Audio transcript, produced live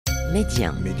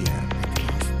ميديان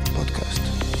بودكاست.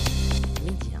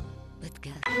 ميديان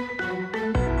بودكاست.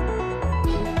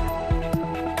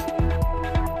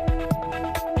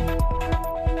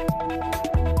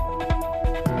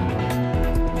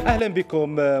 أهلا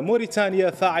بكم.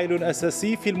 موريتانيا فاعل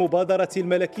أساسي في المبادرة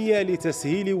الملكية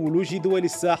لتسهيل ولوج دول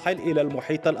الساحل إلى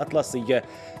المحيط الأطلسي.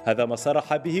 هذا ما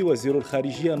صرح به وزير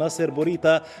الخارجية ناصر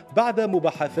بوريطة بعد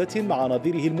مباحثات مع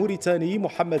نظيره الموريتاني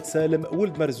محمد سالم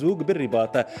ولد مرزوق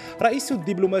بالرباط. رئيس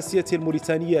الدبلوماسية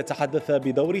الموريتانية تحدث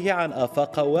بدوره عن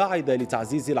آفاق واعدة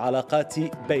لتعزيز العلاقات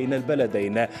بين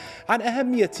البلدين، عن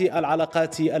أهمية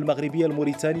العلاقات المغربية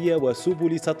الموريتانية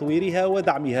وسبل تطويرها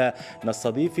ودعمها.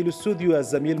 نستضيف في الاستوديو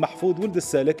الزميل محفوظ ولد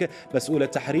السالك مسؤول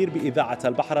التحرير بإذاعة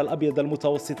البحر الأبيض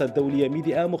المتوسط الدولية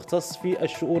ميديا مختص في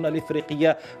الشؤون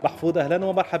الإفريقية. محفوظ أهلا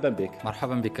ومرحبا بك.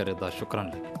 مرحبا بك رضا، شكرا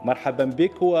لك. مرحبا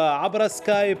بك. وعبر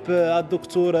سكايب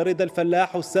الدكتور رضا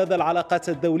الفلاح أستاذ العلاقات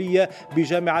الدولية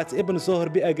بجامعة ابن زهر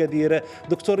بأكادير.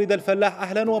 دكتور رضا الفلاح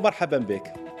أهلا ومرحبا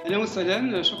بك. اهلا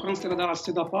وسهلا، شكرا سي رضا على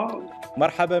الاستضافه.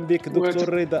 مرحبا بك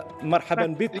دكتور رضا. مرحبا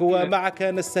بك. ومعك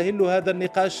نستهل هذا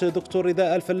النقاش دكتور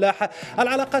رضا الفلاح.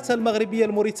 العلاقات المغربية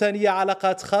الموريتانية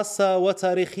علاقات خاصة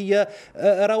وتاريخية،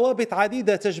 روابط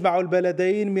عديدة تجمع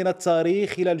البلدين من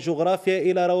التاريخ إلى الجغرافيا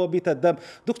إلى روابط الدم.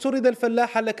 دكتور رضا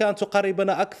الفلاح، لك أن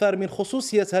تقربنا أكثر من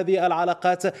خصوصية هذه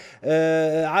العلاقات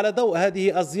على ضوء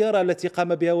هذه الزيارة التي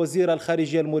قام بها وزير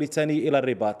الخارجية الموريتاني إلى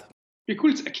الرباط.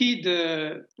 بكل تأكيد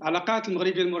العلاقات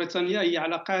المغربية الموريتانية هي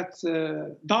علاقات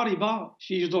ضاربة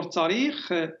في جذور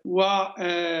التاريخ،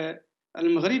 والمغرب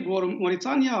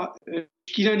وموريتانيا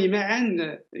يشكلان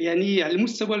معا يعني على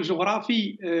المستوى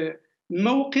الجغرافي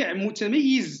موقع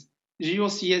متميز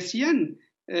جيوسياسيا،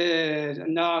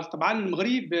 أن طبعا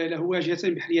المغرب له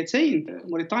واجهتين بحريتين،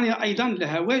 موريتانيا أيضا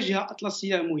لها واجهة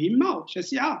أطلسية مهمة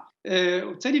شاسعة،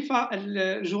 وبالتالي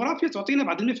فالجغرافيا تعطينا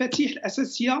بعض المفاتيح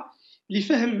الأساسية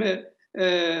لفهم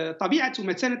طبيعة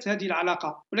ومتانة هذه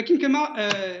العلاقة. ولكن كما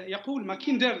يقول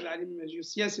ماكيندر، العالم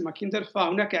الجيوسياسي ماكيندر،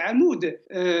 فهناك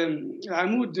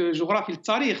عمود جغرافي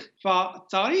للتاريخ،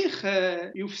 فالتاريخ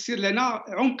يفسر لنا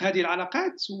عمق هذه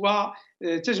العلاقات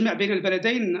وتجمع بين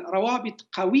البلدين روابط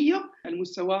قوية،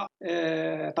 المستوى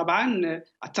طبعا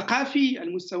الثقافي،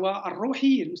 المستوى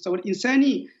الروحي، المستوى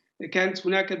الإنساني. كانت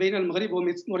هناك بين المغرب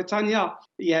وموريتانيا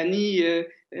يعني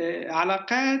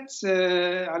علاقات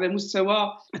على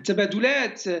مستوى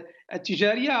التبادلات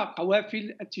التجارية،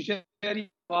 قوافل التجارية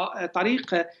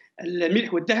وطريق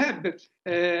الملح والذهب.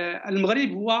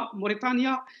 المغرب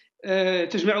وموريتانيا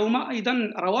تجمعهما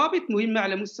أيضا روابط مهمة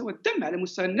على مستوى الدم، على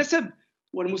مستوى النسب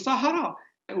والمصاهرة.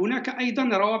 هناك أيضا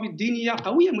روابط دينية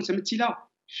قوية متمثلة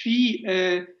في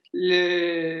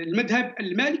المذهب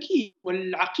المالكي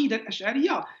والعقيدة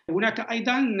الأشعرية. هناك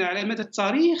أيضا على مدى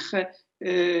التاريخ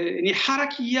يعني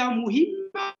حركية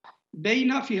مهمة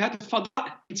بين في هذا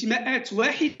الفضاء انتماءات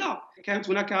واحدة. كانت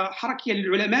هناك حركية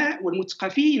للعلماء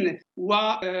والمثقفين،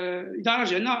 وإذا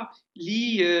رجعنا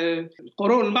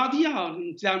للقرون الماضية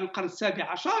من القرن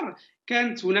السابع عشر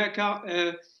كانت هناك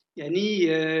يعني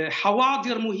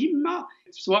حواضر مهمة،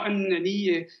 سواء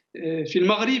يعني في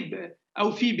المغرب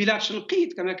أو في بلاد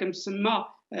شنقيط كما كانت تسمى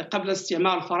قبل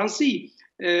الاستعمار الفرنسي،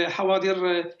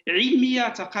 حواضر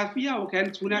علمية ثقافية،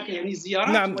 وكانت هناك يعني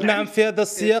زيارات. نعم.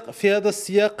 في هذا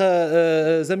السياق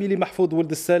زميلي محفوظ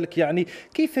ولد السالك، يعني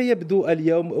كيف يبدو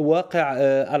اليوم واقع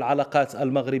العلاقات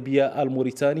المغربية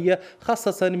الموريتانية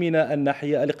خاصة من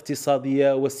الناحية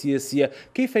الاقتصادية والسياسية؟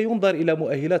 كيف ينظر إلى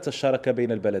مؤهلات الشراكة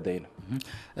بين البلدين؟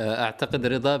 أعتقد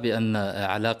رضا بأن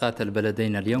علاقات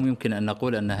البلدين اليوم يمكن أن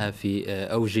نقول أنها في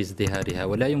أوج ازدهارها،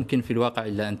 ولا يمكن في الواقع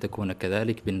إلا أن تكون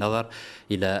كذلك بالنظر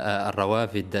إلى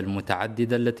الروافد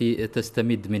المتعددة التي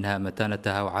تستمد منها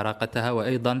متانتها وعراقتها،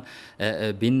 وأيضا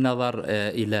بالنظر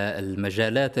إلى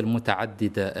المجالات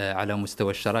المتعددة على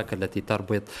مستوى الشراكة التي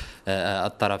تربط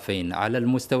الطرفين. على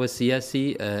المستوى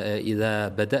السياسي، إذا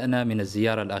بدأنا من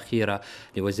الزيارة الأخيرة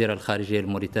لوزير الخارجية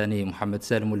الموريتاني محمد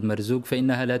سالم المرزوق،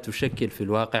 فإنها لا تشكل في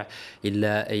الواقع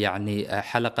إلا يعني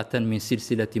حلقة من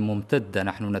سلسلة ممتدة.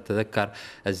 نحن نتذكر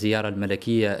الزيارة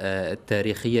الملكية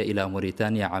التاريخية إلى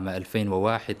موريتانيا عام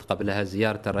 2001، قبلها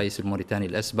زيارة الرئيس الموريتاني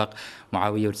الأسبق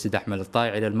معاوية والسيد أحمد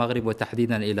الطائع إلى المغرب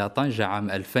وتحديدا إلى طنجة عام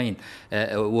 2000،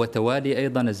 وتوالي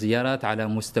أيضا الزيارات على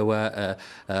مستوى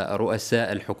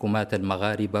رؤساء الحكومات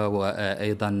المغاربة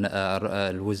وأيضا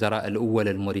الوزراء الأول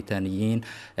الموريتانيين،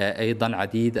 أيضا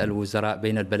عديد الوزراء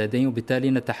بين البلدين.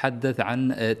 وبالتالي نتحدث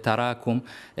عن تراكم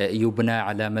يبنى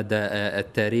على مدى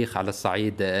التاريخ على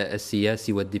الصعيد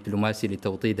السياسي والدبلوماسي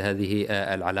لتوطيد هذه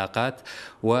العلاقات.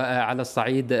 وعلى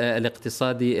الصعيد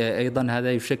الاقتصادي أيضا أيضا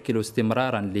هذا يشكل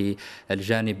استمرارا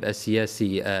للجانب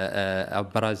السياسي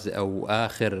أبرز أو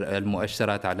آخر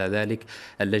المؤشرات على ذلك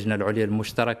اللجنة العليا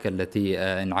المشتركة التي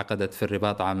انعقدت في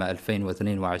الرباط عام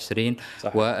 2022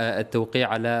 صحيح. والتوقيع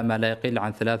على ما لا يقل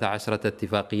عن 13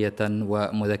 اتفاقية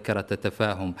ومذكرة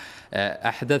تفاهم.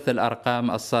 أحدث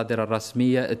الأرقام الصادرة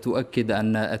الرسمية تؤكد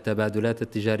أن التبادلات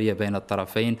التجارية بين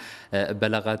الطرفين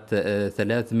بلغت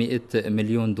 300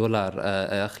 مليون دولار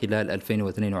خلال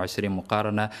 2022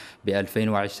 مقارنة ب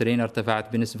 2020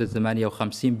 ارتفعت بنسبة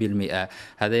 58%.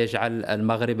 هذا يجعل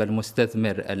المغرب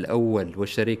المستثمر الأول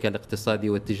والشريك الاقتصادي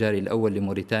والتجاري الأول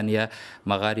لموريتانيا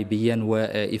مغاربيا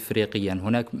وإفريقيا.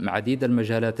 هناك عديد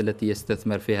المجالات التي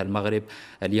يستثمر فيها المغرب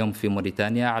اليوم في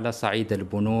موريتانيا على صعيد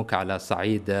البنوك، على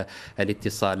صعيد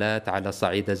الاتصالات، على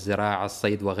صعيد الزراعة،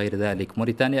 الصيد وغير ذلك.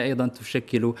 موريتانيا أيضا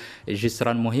تشكل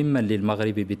جسرا مهما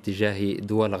للمغرب باتجاه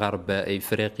دول غرب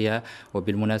إفريقيا،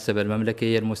 وبالمناسبة المملكية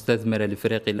هي المستثمر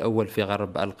الإفريقي الأول في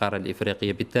غرب القارة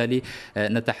الإفريقية. بالتالي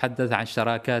نتحدث عن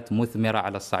شراكات مثمرة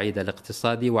على الصعيد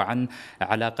الاقتصادي وعن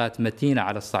علاقات متينة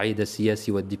على الصعيد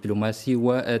السياسي والدبلوماسي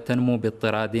وتنمو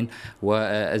باضطراد،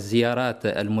 والزيارات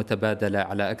المتبادلة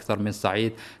على أكثر من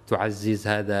صعيد تعزز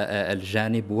هذا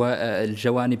الجانب.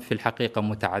 والجوانب في الحقيقة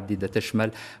متعددة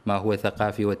تشمل ما هو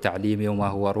ثقافي وتعليمي وما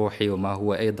هو روحي وما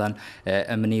هو أيضا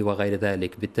أمني وغير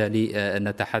ذلك. بالتالي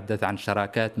نتحدث عن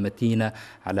شراكات متينة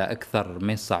على أكثر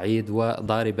من صعيد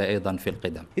وضاربة أيضا في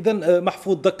القدم. إذن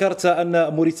محفوظ، ذكرت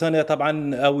أن موريتانيا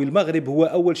طبعا أو المغرب هو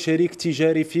أول شريك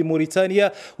تجاري في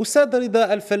موريتانيا. أستاذ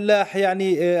رضا الفلاح،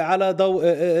 يعني على ضوء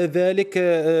ذلك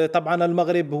طبعا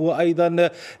المغرب هو أيضا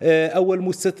أول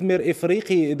مستثمر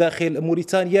إفريقي داخل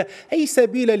موريتانيا. أي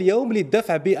سبيل اليوم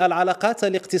للدفع بالعلاقات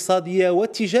الاقتصادية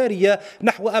والتجارية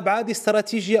نحو أبعاد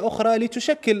استراتيجية أخرى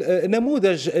لتشكل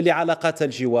نموذج لعلاقات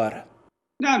الجوار؟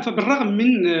 نعم، فبالرغم من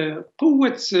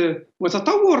قوة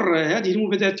وتطور هذه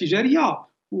المبادرات التجارية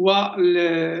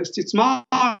والاستثمار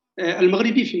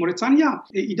المغربي في موريتانيا،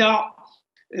 إذا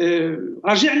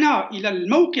رجعنا إلى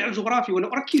الموقع الجغرافي،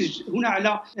 ونركز هنا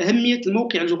على أهمية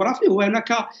الموقع الجغرافي،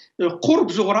 وهناك قرب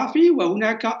جغرافي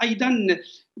وهناك أيضا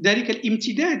ذلك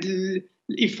الامتداد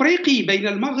الإفريقي بين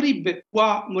المغرب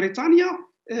وموريتانيا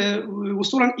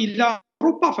وصولا إلى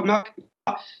أوروبا.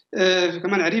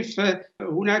 كما نعرف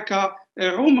هناك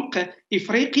عمق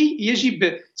إفريقي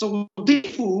يجب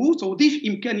توظيف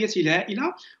إمكانياته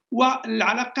الهائلة،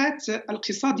 والعلاقات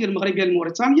الاقتصادية المغربية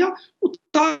الموريتانية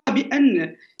مطالبة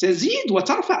بأن تزيد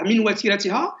وترفع من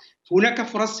وتيرتها. هناك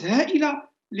فرص هائلة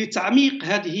لتعميق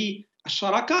هذه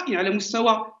الشراكة على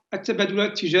مستوى التبادلات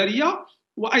التجارية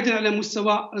وأيضا على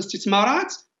مستوى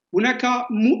الاستثمارات. هناك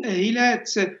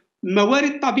مؤهلات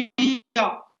موارد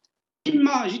طبيعية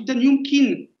مهمة جدا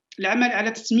يمكن العمل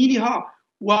على تثمينها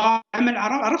وعمل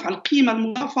على رفع القيمة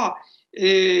المضافة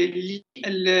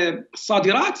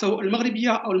للصادرات سواء المغربية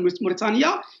أو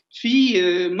الموريتانية في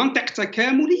منطق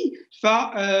تكاملي.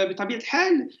 فبطبيعة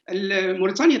الحال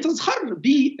موريتانيا تزخر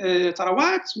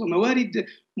بثروات وموارد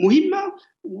مهمة،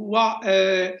 ومن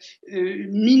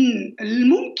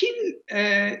الممكن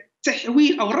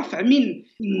تحويل أو رفع من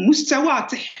مستوى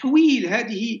تحويل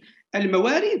هذه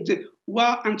الموارد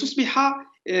وأن تصبح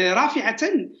رافعة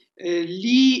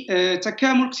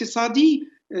لتكامل اقتصادي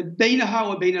بينها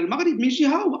وبين المغرب من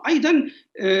جهة، وأيضا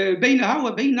بينها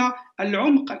وبين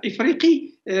العمق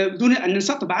الإفريقي، دون أن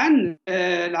ننسى طبعا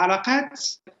العلاقات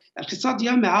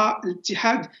الاقتصادية مع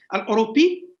الاتحاد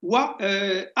الأوروبي.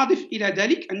 وأضف إلى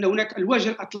ذلك أن هناك الوجه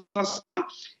الأطلسي،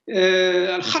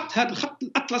 هذا الخط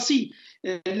الأطلسي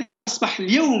أصبح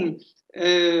اليوم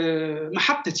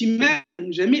محط اهتمام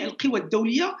جميع القوى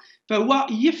الدولية، فهو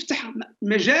يفتح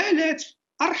مجالات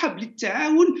أرحب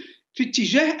للتعاون في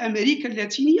اتجاه أمريكا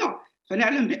اللاتينية.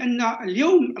 فنعلم بأن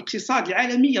اليوم الاقتصاد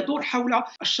العالمي يدور حول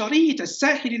الشريط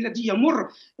الساحلي الذي يمر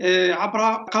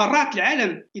عبر قارات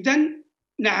العالم. إذن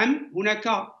نعم،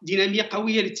 هناك دينامية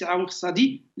قوية للتعاون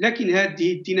الاقتصادي، لكن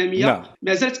هذه الدينامية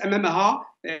ما زالت أمامها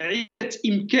عدة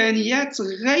إمكانيات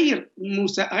غير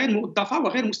موظفة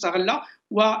وغير مستغلة،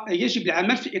 ويجب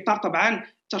العمل في إطار طبعا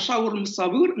تشاور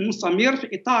المستمر في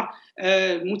إطار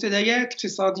المنتديات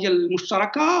الاقتصادية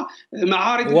المشتركة،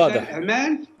 معارض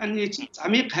الأعمال، أن يتم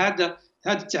تعميق هذا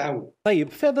التعاون. طيب،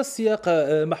 في هذا السياق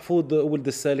محفوظ ولد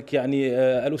السالك، يعني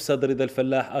الأستاذ رضا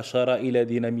الفلاح أشار إلى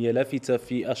دينامية لافتة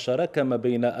في الشراكة ما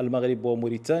بين المغرب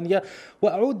وموريتانيا،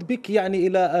 وأعود بك يعني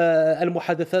إلى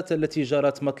المحادثات التي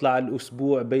جرت مطلع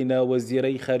الأسبوع بين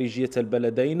وزيري خارجية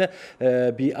البلدين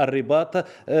بالرباط.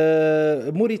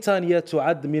 موريتانيا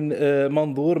تعد من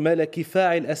منظور ملكي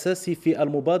فاعل أساسي في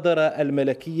المبادرة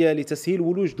الملكية لتسهيل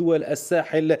ولوج دول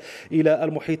الساحل إلى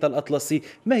المحيط الأطلسي.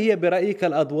 ما هي برأيك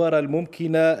الأدوار الممكن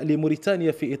يمكن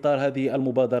لموريتانيا في إطار هذه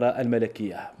المبادرة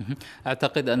الملكية؟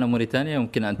 أعتقد أن موريتانيا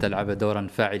يمكن أن تلعب دورا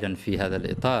فاعلا في هذا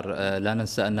الإطار. لا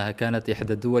ننسى أنها كانت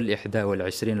إحدى الدول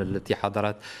 21 التي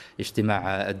حضرت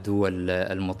اجتماع الدول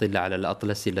المطلة على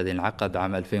الأطلسي الذي انعقد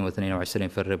عام 2022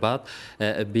 في الرباط،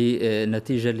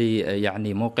 بنتيجة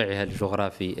يعني موقعها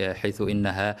الجغرافي، حيث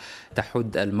إنها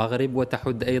تحد المغرب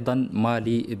وتحد أيضا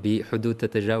مالي بحدود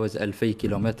تتجاوز 2000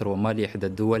 كيلومتر، ومالي إحدى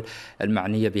الدول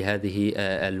المعنية بهذه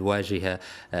الواجهة.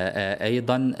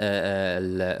 أيضا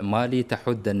مالي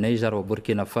تحد النيجر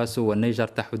وبوركينا فاسو، والنيجر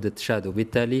تحد تشاد،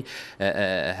 وبالتالي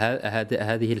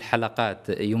هذه الحلقات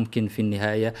يمكن في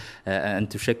النهاية أن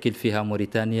تشكل فيها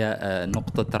موريتانيا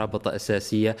نقطة ربط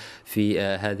أساسية في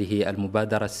هذه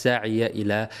المبادرة الساعية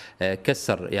إلى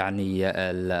كسر يعني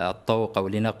الطوق، أو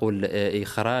لنقول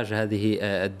إخراج هذه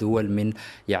الدول من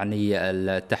يعني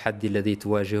التحدي الذي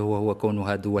تواجهه، وهو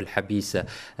كونها دول حبيسة.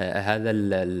 هذا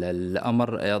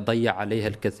الأمر ضيع عليها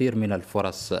الكثير من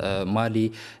الفرص.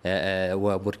 مالي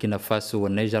وبوركينا فاسو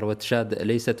والنيجر وتشاد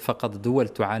ليست فقط دول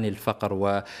تعاني الفقر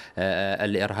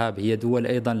والإرهاب، هي دول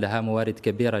أيضا لها موارد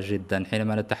كبيرة جدا.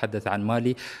 حينما نتحدث عن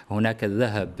مالي هناك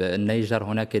الذهب، النيجر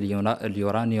هناك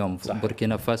اليورانيوم،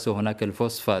 بوركينا فاسو هناك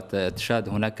الفوسفات، تشاد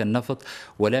هناك النفط،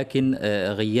 ولكن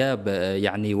غياب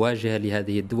يعني واجهة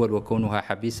لهذه الدول وكونها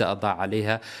حبيسة أضاع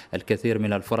عليها الكثير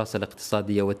من الفرص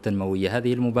الاقتصادية والتنموية.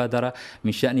 هذه المبادرة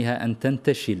من شأنها أن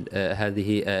تنتشل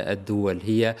هذه الدول،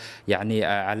 هي يعني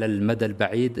على المدى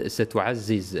البعيد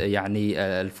ستعزز يعني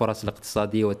الفرص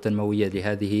الاقتصادية والتنموية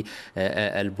لهذه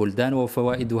البلدان،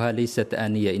 وفوائدها ليست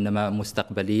آنية إنما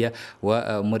مستقبلية،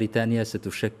 وموريتانيا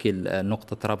ستشكل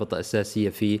نقطة ربط أساسية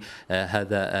في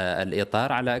هذا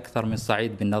الإطار على أكثر من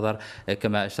صعيد، بالنظر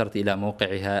كما أشرت إلى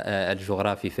موقعها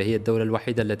الجغرافي، فهي الدولة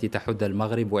الوحيدة التي تحد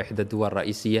المغرب وإحدى الدول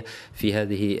الرئيسية في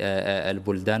هذه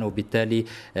البلدان، وبالتالي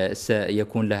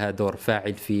سيكون لها دور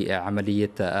فاعل في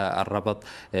عملية الربط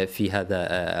في هذا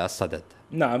الصدد.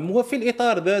 نعم، وفي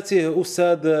الإطار ذاته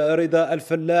أستاذ رضا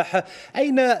الفلاح،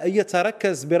 أين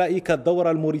يتركز برأيك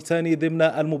الدور الموريتاني ضمن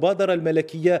المبادرة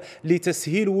الملكية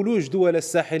لتسهيل ولوج دول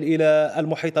الساحل إلى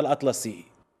المحيط الأطلسي؟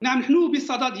 نعم، نحن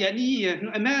بصدد يعني نحن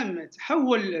امام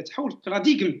تحول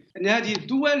باراديغم، ان هذه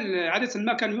الدول عاده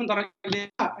ما كان ينظر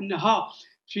اليها انها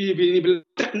في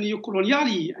بالمنطق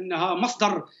النيوكولونيالي انها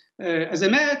مصدر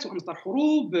ازمات ومصدر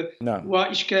حروب. نعم.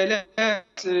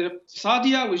 واشكالات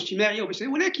اقتصاديه واجتماعيه وبشريه،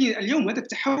 ولكن اليوم هذا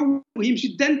التحول مهم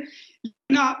جدا،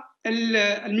 لان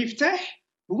المفتاح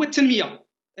هو التنميه.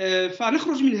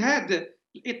 فنخرج من هذا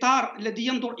الاطار الذي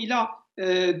ينظر الى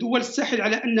دول الساحل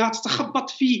على انها تتخبط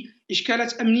في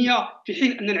اشكالات امنيه، في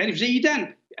حين ان نعرف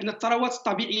جيدا ان الثروات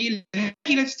الطبيعيه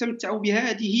التي تتمتع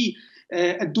بهذه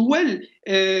الدول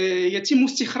يتم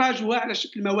استخراجها على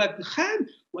شكل مواد خام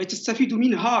وتستفيد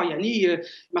منها يعني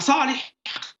مصالح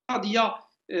اقتصاديه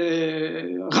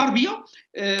غربيه.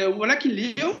 ولكن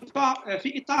اليوم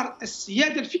في اطار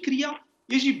السياده الفكريه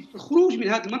يجب الخروج من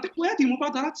هذا المنطق، وهذه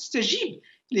المبادرات تستجيب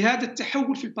لهذا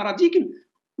التحول في الباراديغم.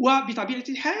 وبطبيعه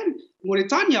الحال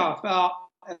موريتانيا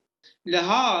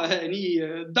فلها يعني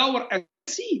دور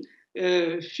اساسي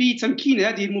في تمكين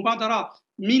هذه المبادره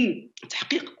من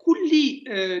تحقيق كل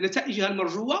نتائجها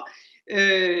المرجوه.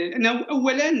 انه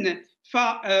اولا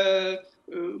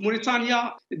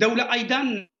فموريتانيا دوله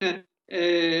ايضا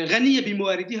غنيه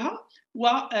بمواردها،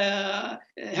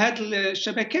 وهذه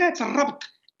الشبكات الربط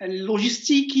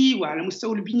اللوجستيكي وعلى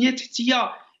مستوى البنيه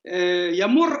التحتيه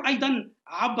يمر ايضا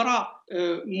عبر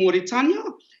موريتانيا،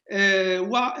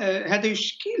 وهذا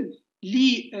يشكل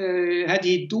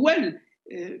لهذه الدول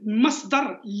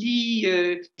مصدر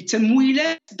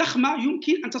لتمويلات ضخمه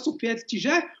يمكن ان تصب في هذا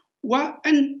الاتجاه،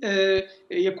 وان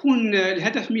يكون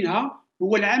الهدف منها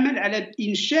هو العمل على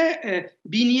انشاء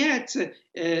بنيات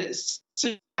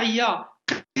صناعيه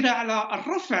قادره على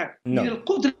الرفع من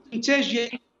القدره الانتاجيه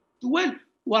للدول،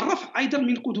 والرفع ايضا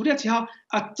من قدراتها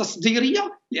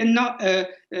التصديريه، لان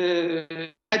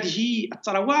هذه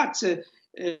الثروات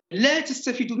لا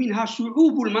تستفيد منها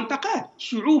شعوب المنطقة،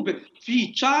 شعوب في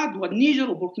تشاد والنيجر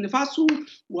وبوركينا فاسو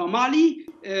ومالي.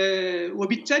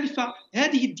 وبالتالي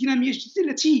فهذه الدينامية الجديدة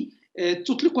التي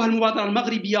تطلقها المبادرة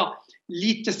المغربية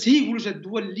لتسهيل ولوج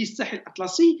الدول للساحل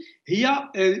الأطلسي هي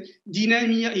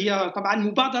دينامية، هي طبعا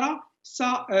مبادرة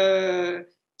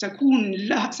سيكون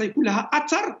لها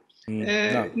أثر.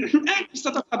 نحن الآن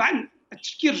بصدد طبعا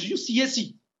التفكير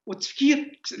الجيوسياسي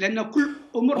والتفكير، لأن كل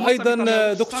أمور.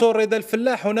 أيضا دكتور رضا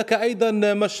الفلاح، هناك أيضا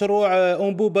مشروع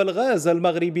أنبوب الغاز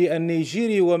المغربي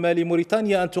النيجيري، وما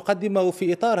لموريتانيا أن تقدمه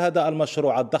في إطار هذا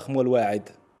المشروع الضخم والواعد؟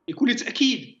 بكل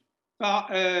تأكيد،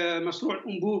 فمشروع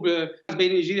الأنبوب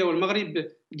بين نيجيريا والمغرب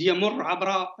يمر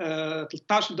عبر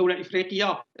 13 دولة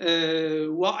إفريقية،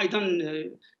 وأيضا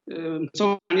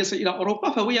متوقع أن يصل إلى أوروبا،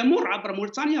 فهو يمر عبر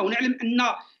موريتانيا. ونعلم أن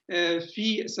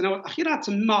في السنوات الأخيرة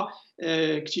تم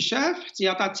اكتشاف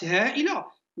احتياطات هائلة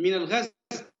من الغاز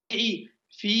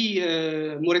في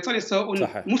موريتانيا، سواء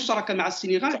صحيح. مشتركة مع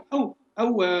السنغال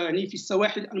أو يعني في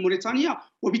السواحل الموريتانية.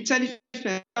 وبالتالي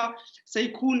فهذا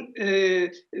سيكون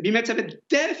بمثابة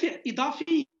دافع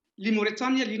إضافي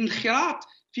لموريتانيا للانخراط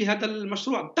في هذا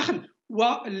المشروع الضخم،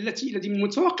 الذي من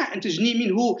المتوقع أن تجني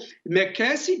منه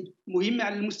مكاسب مهمة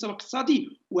على المستوى الاقتصادي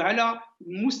وعلى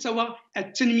مستوى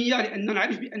التنمية، لأننا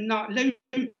نعرف بأن لا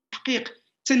يمكن تحقيق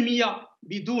تنمية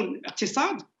بدون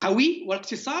اقتصاد قوي،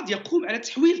 والاقتصاد يقوم على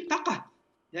تحويل الطاقة.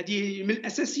 هذه من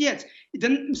الأساسيات.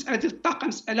 إذن مسألة الطاقة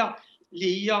مسألة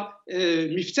اللي هي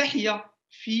مفتاحية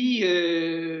في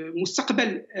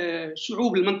مستقبل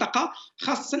شعوب المنطقة،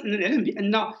 خاصة أن نعلم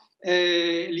بأن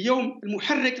اليوم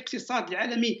المحرك الاقتصادي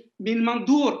العالمي من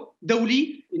منظور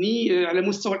دولي يعني على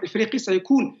المستوى الافريقي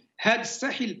سيكون هذا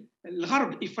الساحل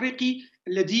الغرب الافريقي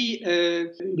الذي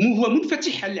هو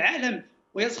منفتح على العالم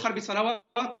ويزخر بثروات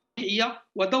طبيعيه،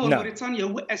 ودور موريتانيا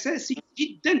هو اساسي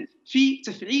جدا في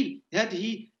تفعيل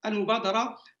هذه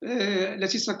المبادره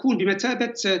التي ستكون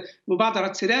بمثابه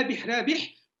مبادره رابح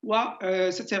رابح،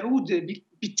 وستعود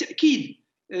بالتاكيد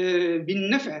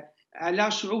بالنفع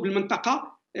على شعوب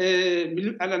المنطقه.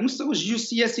 على المستوى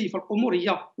الجيوسياسي فالأمور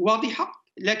هي واضحة،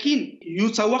 لكن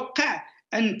يتوقع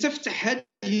أن تفتح هذه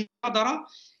المبادرة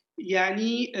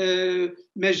يعني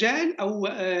مجال أو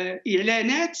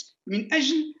إعلانات من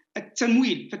أجل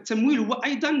التمويل. فالتمويل هو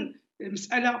أيضا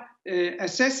مسألة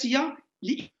أساسية.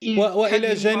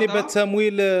 وإلى جانب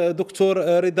التمويل دكتور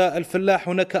رضا الفلاح،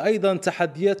 هناك أيضا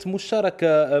تحديات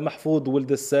مشتركة محفوظ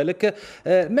ولد السالك.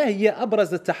 ما هي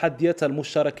أبرز التحديات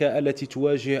المشتركة التي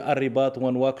تواجه الرباط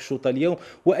ونواكشوط اليوم،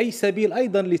 وأي سبيل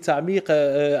أيضا لتعميق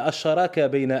الشراكة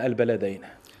بين البلدين؟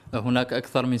 هناك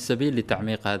أكثر من سبيل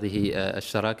لتعميق هذه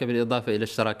الشراكة، بالإضافة إلى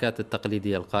الشراكات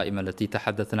التقليدية القائمة التي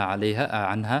تحدثنا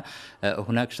عنها.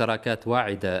 هناك شراكات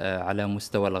واعدة على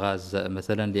مستوى الغاز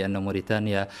مثلا، لأن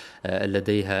موريتانيا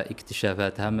لديها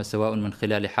اكتشافات هامة سواء من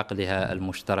خلال حقلها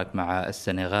المشترك مع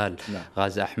السنغال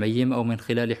غاز أحميم، أو من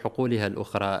خلال حقولها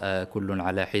الأخرى كل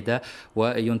على حدة،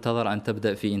 وينتظر أن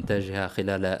تبدأ في إنتاجها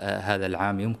خلال هذا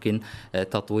العام. يمكن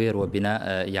تطوير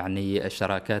وبناء يعني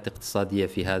شراكات اقتصادية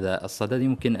في هذا الصدد.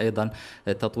 يمكن أيضا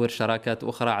تطوير شراكات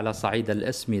أخرى على صعيد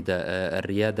الأسمدة.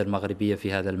 الريادة المغربية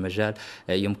في هذا المجال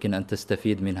يمكن أن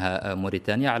تستفيد منها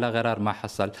موريتانيا، على غرار ما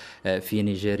حصل في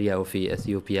نيجيريا وفي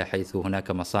أثيوبيا، حيث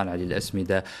هناك مصانع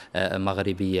للأسمدة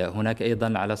مغربية. هناك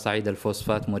أيضا على صعيد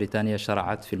الفوسفات موريتانيا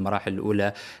شرعت في المراحل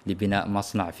الأولى لبناء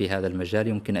مصنع في هذا المجال.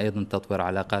 يمكن أيضا تطوير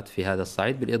علاقات في هذا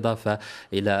الصعيد، بالإضافة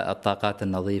إلى الطاقات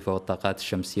النظيفة والطاقات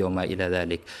الشمسية وما إلى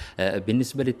ذلك.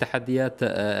 بالنسبة للتحديات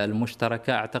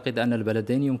المشتركة، أعتقد أن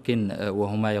البلدين يمكن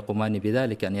وهما يقومان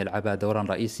بذلك أن يلعبا دورا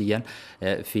رئيسيا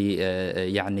في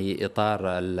يعني إطار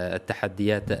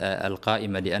التحديات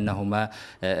القائمة، لأنهما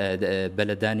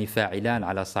بلدان فاعلان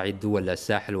على صعيد دول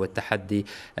الساحل، والتحدي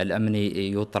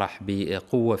الأمني يطرح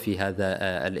بقوة في هذا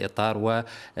الإطار،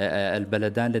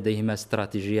 والبلدان لديهما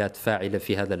استراتيجيات فاعلة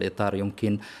في هذا الإطار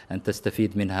يمكن أن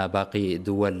تستفيد منها باقي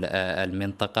دول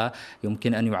المنطقة.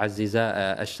 يمكن أن يعزز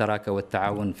الشراكة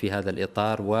والتعاون في هذا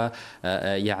الإطار،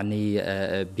 ويعني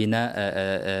بناء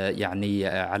يعني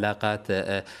علاقات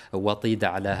وطيدة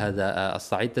على هذا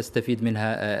الصعيد تستفيد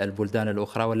منها البلدان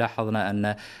الأخرى. ولاحظنا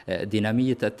أن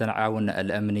دينامية التعاون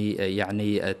الأمني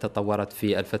يعني تطورت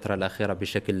في الفترة الأخيرة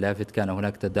بشكل لافت. كان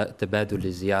هناك تبادل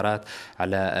للزيارات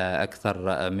على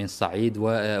أكثر من صعيد،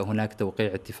 وهناك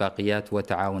توقيع اتفاقيات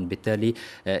وتعاون، بالتالي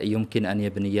يمكن أن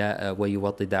يبني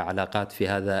ويوطد علاقات في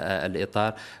هذا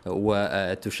الإطار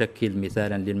وتشكل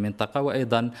مثالا للمنطقة،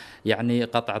 وأيضا يعني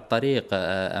قطع الطريق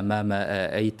أمام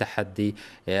أي تحدي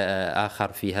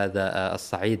آخر في هذا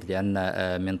الصعيد،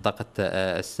 لأن منطقة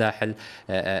الساحل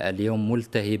اليوم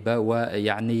ملتهبة،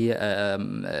 ويعني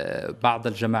بعض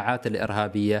الجماعات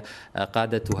الإرهابية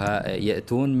قادتها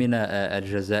يأتون من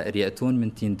الجزائر، يأتون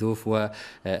من تندوف،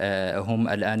 وهم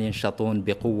الآن ينشطون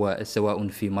بقوة سواء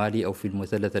في مالي أو في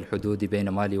المثلث الحدودي بين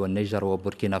مالي والنيجر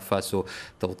وبوركينا فاسو.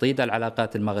 توطيد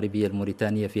العلاقات المغربية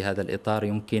الموريتانية في هذا الإطار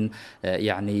يمكن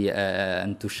يعني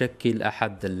أن تشكل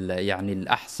أحد يعني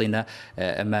الأحصنة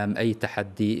أمام أي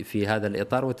تحدي في هذا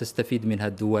الإطار، وتستفيد منها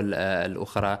الدول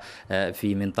الأخرى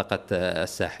في منطقة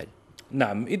الساحل.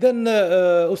 نعم، إذن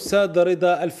أستاذ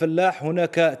رضا الفلاح،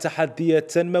 هناك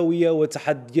تحديات تنموية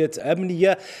وتحديات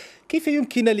أمنية. كيف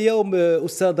يمكن اليوم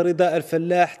أستاذ رضا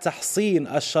الفلاح تحصين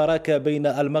الشراكة بين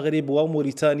المغرب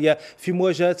وموريتانيا في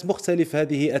مواجهة مختلف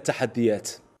هذه التحديات؟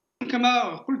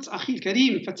 كما قلت أخي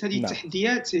الكريم، فهذه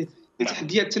التحديات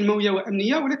تحديات تنموية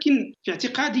وأمنية، ولكن في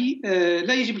اعتقادي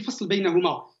لا يجب الفصل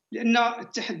بينهما، لأن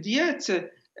التحديات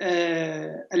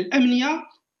الأمنية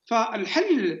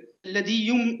فالحل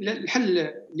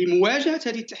الحل لمواجهة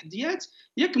هذه التحديات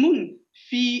يكمن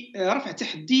في رفع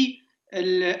تحدي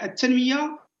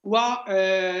التنمية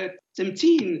وتمتين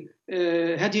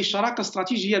هذه الشراكة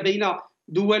الاستراتيجية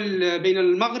بين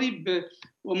المغرب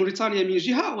وموريتانيا من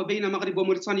جهة، وبين المغرب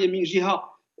وموريتانيا من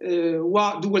جهة،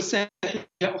 ودول الساحل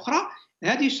أخرى.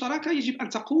 هذه الشراكة يجب أن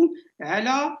تقوم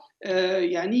على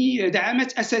يعني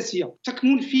دعامات أساسية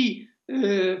تكمن في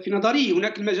نظري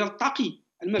هناك المجال الطاقي،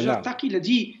 الطاقي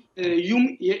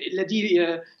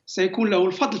الذي سيكون له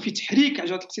الفضل في تحريك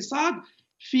عجلة الاقتصاد،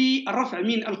 في الرفع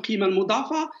من القيمة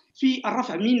المضافة، في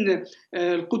الرفع من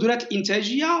القدرات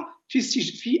الإنتاجية،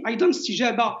 في أيضا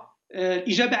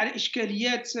الإجابة على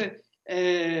إشكاليات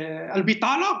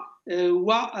البطالة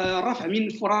والرفع من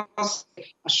فرص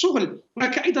الشغل.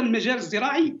 هناك أيضا المجال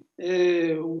الزراعي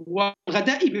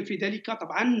والغذائي، في ذلك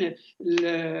طبعا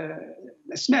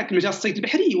الأسماك، مجال الصيد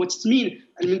البحري وتثمين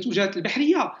المنتوجات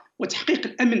البحرية وتحقيق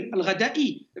الأمن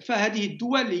الغذائي. فهذه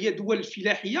الدول هي دول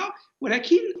فلاحية،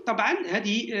 ولكن طبعا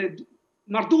هذه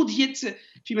مردودية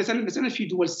في مثلا في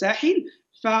دول الساحل،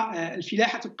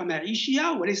 فالفلاحة تبقى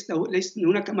معيشية وليس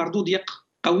هناك مردودية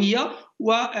قوية،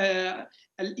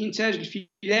 والإنتاج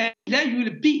الفلاحي لا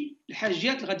يلبي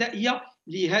الحاجيات الغذائية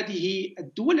لهذه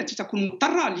الدول التي تكون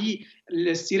مضطرة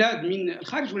للاستيراد من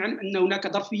الخارج. ونعلم أن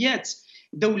هناك ظرفيات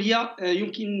دولية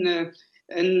يمكن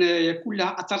أن يكون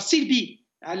لها أثر سلبي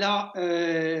على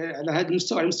هذا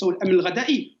المستوى، على مستوى الأمن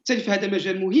الغذائي. بالتالي فهذا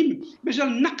مجال مهم. مجال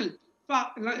النقل،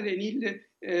 يعني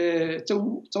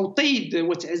توطيد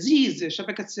وتعزيز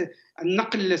شبكة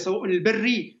النقل سواء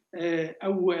البري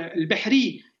أو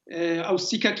البحري أو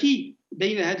السككي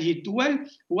بين هذه الدول،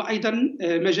 وأيضا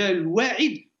مجال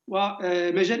واعد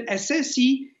ومجال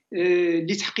أساسي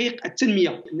لتحقيق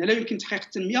التنمية. لأن لا يمكن تحقيق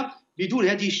التنمية بدون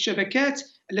هذه الشبكات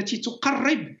التي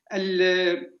تقرب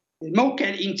موقع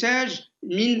الإنتاج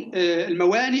من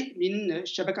الموانئ، من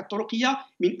الشبكة الطرقية،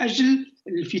 من أجل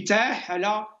الانفتاح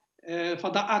على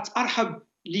فضاءات أرحب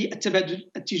للتبادل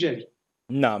التجاري.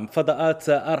 نعم، فضاءات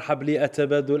أرحب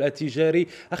للتبادل التجاري.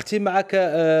 أختم معك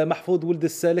محفوظ ولد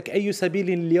السالك، أي سبيل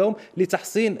اليوم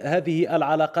لتحسين هذه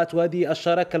العلاقات وهذه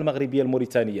الشراكة المغربية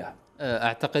الموريتانية؟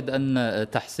 أعتقد أن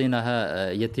تحسينها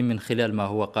يتم من خلال ما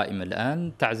هو قائم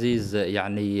الآن، تعزيز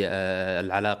يعني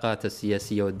العلاقات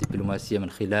السياسية والدبلوماسية من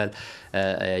خلال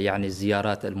يعني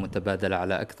الزيارات المتبادلة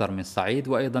على أكثر من صعيد،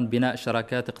 وأيضا بناء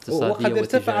شراكات اقتصادية وتجارية. وقد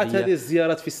ارتفعت هذه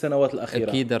الزيارات في السنوات الأخيرة.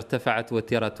 أكيد ارتفعت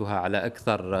وتيرتها على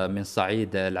أكثر من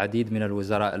صعيد. العديد من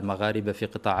الوزراء المغاربة في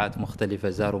قطاعات مختلفة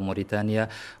زاروا موريتانيا،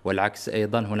 والعكس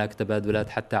أيضا. هناك تبادلات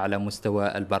حتى على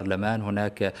مستوى البرلمان،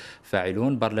 هناك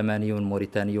فاعلون برلمانيون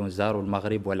موريتانيون زاروا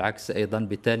المغرب والعكس أيضا.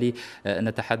 بالتالي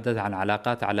نتحدث عن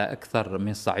علاقات على أكثر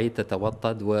من صعيد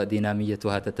تتوطد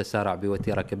وديناميتها تتسارع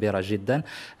بوتيرة كبيرة جدا.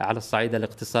 على الصعيد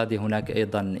الاقتصادي هناك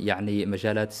أيضا يعني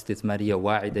مجالات استثمارية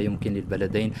واعدة يمكن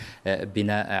للبلدين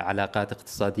بناء علاقات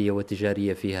اقتصادية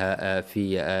وتجارية فيها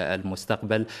في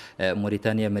المستقبل.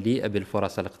 موريتانيا مليئة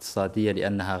بالفرص الاقتصادية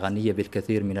لأنها غنية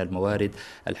بالكثير من الموارد،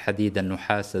 الحديد،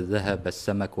 النحاس، الذهب،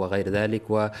 السمك وغير ذلك،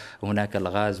 وهناك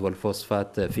الغاز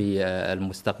والفوسفات في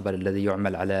المستقبل الذي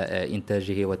يعمل على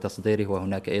إنتاجه وتصديره،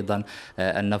 وهناك أيضا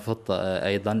النفط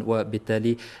أيضا.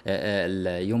 وبالتالي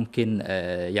يمكن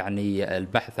يعني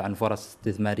البحث عن فرص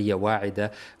استثمارية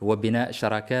واعدة وبناء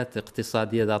شراكات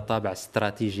اقتصادية ذات طابع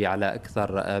استراتيجي على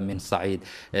أكثر من صعيد.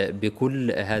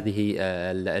 بكل هذه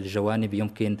الجوانب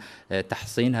يمكن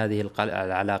تحصين هذه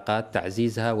العلاقات،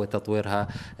 تعزيزها وتطويرها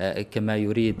كما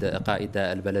يريد قائد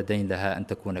البلدين لها أن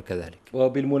تكون كذلك.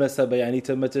 وبالمناسبة يعني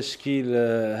تم تشكيل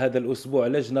هذا الأسبوع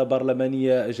لجنة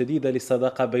برلمانية جديدة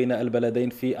للصداقة بين البلدين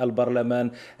في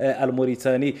البرلمان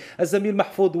الموريتاني. الزميل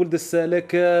محفوظ ولد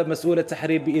السالك، مسؤول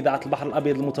التحرير بإذاعة البحر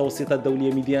الأبيض المتوسطة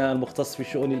الدولية ميديا المختص في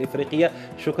الشؤون الإفريقية،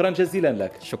 شكرا جزيلا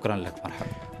لك. شكرا لك،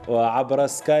 مرحبا. وعبر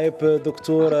سكايب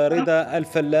دكتور رضا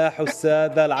الفلاح،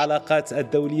 أستاذ العلاقات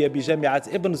الدولية بجامعة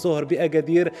ابن زهر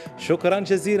بأكادير، شكرا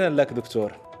جزيلا لك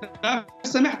دكتور.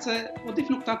 سمحت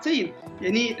أضيف نقطتين،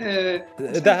 يعني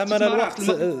داهمنا الوقت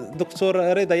دكتور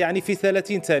رضا، يعني في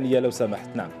 30 ثانية لو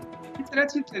سمحت. نعم، في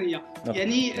 30 ثانية.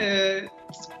 يعني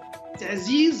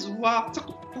تعزيز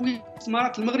وتقوية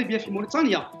الاستثمارات المغربية في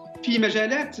موريتانيا في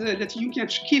مجالات التي يمكن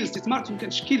تشكيل استثمار، يمكن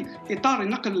تشكيل إطار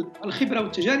لنقل الخبرة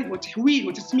والتجارب وتحويل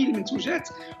وتسمين المنتوجات.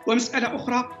 ومسألة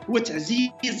أخرى هو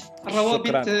تعزيز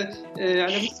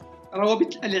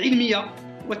الروابط العلمية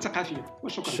والثقافية.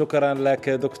 وشكرا. شكرا لك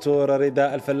دكتور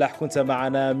رضا الفلاح، كنت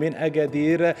معنا من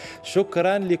أكادير.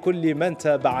 شكرا لكل من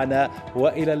تابعنا،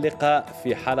 وإلى اللقاء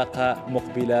في حلقة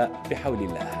مقبلة بحول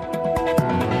الله.